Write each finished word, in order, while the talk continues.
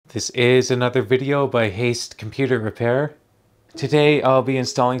This is another video by Haste Computer Repair. Today I'll be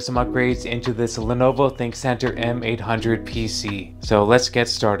installing some upgrades into this Lenovo ThinkCentre M800 PC. So let's get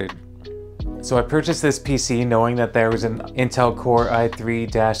started. So I purchased this PC knowing that there was an Intel Core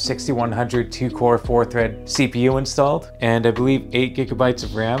i3-6100 2-core 4-thread CPU installed, and I believe 8GB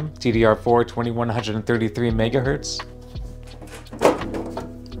of RAM, DDR4 2133 MHz.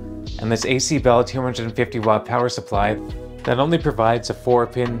 And this AcBel 250-watt power supply that only provides a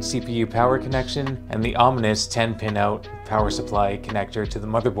 4-pin CPU power connection and the ominous 10-pin out power supply connector to the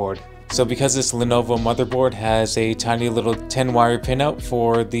motherboard. So because this Lenovo motherboard has a tiny little 10-wire pinout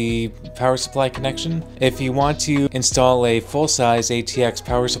for the power supply connection, if you want to install a full-size ATX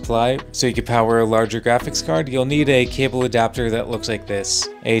power supply so you can power a larger graphics card, you'll need a cable adapter that looks like this,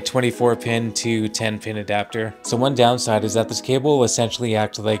 a 24-pin to 10-pin adapter. So one downside is that this cable will essentially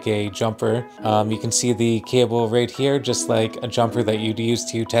act like a jumper. You can see the cable right here, just like a jumper that you'd use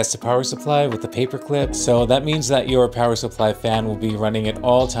to test a power supply with a paper clip. So that means that your power supply fan will be running at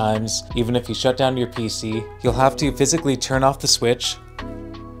all times. Even if you shut down your PC, you'll have to physically turn off the switch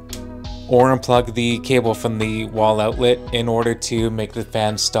or unplug the cable from the wall outlet in order to make the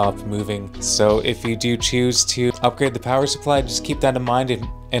fan stop moving. So if you do choose to upgrade the power supply, just keep that in mind,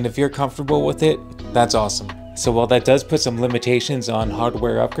 and if you're comfortable with it, that's awesome. So while that does put some limitations on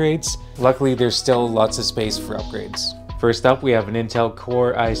hardware upgrades, luckily there's still lots of space for upgrades. First up, we have an Intel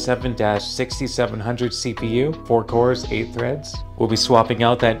Core i7-6700 CPU, 4 cores, 8 threads. We'll be swapping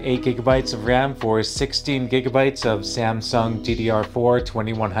out that 8GB of RAM for 16GB of Samsung DDR4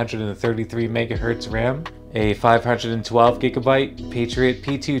 2133 MHz RAM, a 512GB Patriot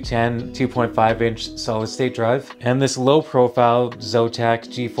P210 2.5-inch solid-state drive, and this low-profile Zotac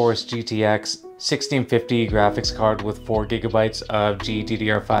GeForce GTX 1650 graphics card with 4GB of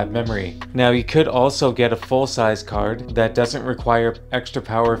GDDR5 memory. Now you could also get a full-size card that doesn't require extra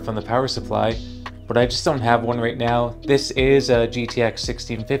power from the power supply, but I just don't have one right now. This is a GTX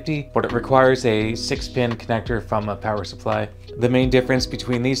 1650, but it requires a 6-pin connector from a power supply. The main difference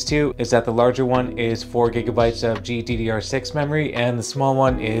between these two is that the larger one is 4GB of GDDR6 memory and the small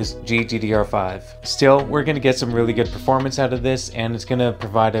one is GDDR5. Still, we're going to get some really good performance out of this, and it's going to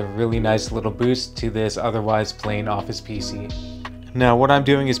provide a really nice little boost to this otherwise plain office PC. Now what I'm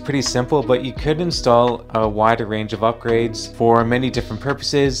doing is pretty simple, but you could install a wider range of upgrades for many different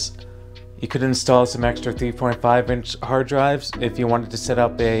purposes. You could install some extra 3.5-inch hard drives if you wanted to set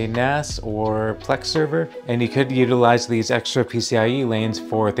up a NAS or Plex server, and you could utilize these extra PCIe lanes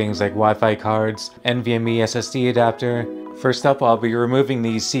for things like Wi-Fi cards, NVMe SSD adapter. First up, I'll be removing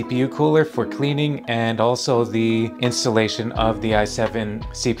the CPU cooler for cleaning and also the installation of the i7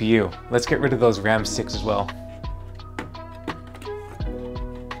 CPU. Let's get rid of those RAM sticks as well.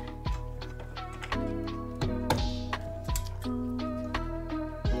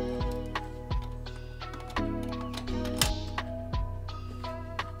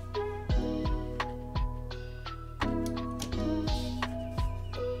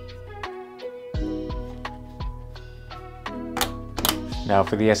 Now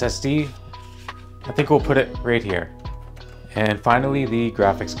for the SSD, I think we'll put it right here. And finally, the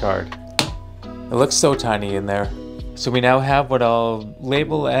graphics card. It looks so tiny in there. So we now have what I'll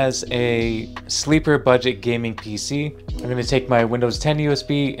label as a sleeper budget gaming PC. I'm going to take my Windows 10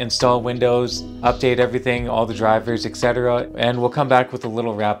 USB, install Windows, update everything, all the drivers, etc. And we'll come back with a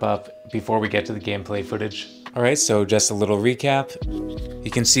little wrap up before we get to the gameplay footage. Alright, so just a little recap.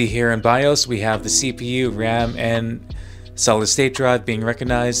 You can see here in BIOS we have the CPU, RAM, and solid state drive being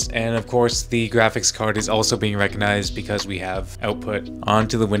recognized, and of course the graphics card is also being recognized because we have output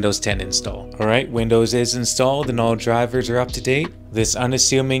onto the Windows 10 install. Alright, Windows is installed and all drivers are up to date. This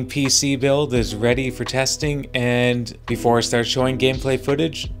unassuming PC build is ready for testing, and before I start showing gameplay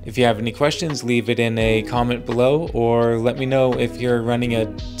footage, if you have any questions, leave it in a comment below or let me know if you're running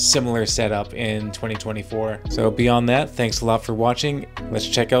a similar setup in 2024. So beyond that, thanks a lot for watching. Let's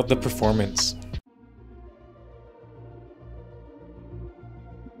check out the performance.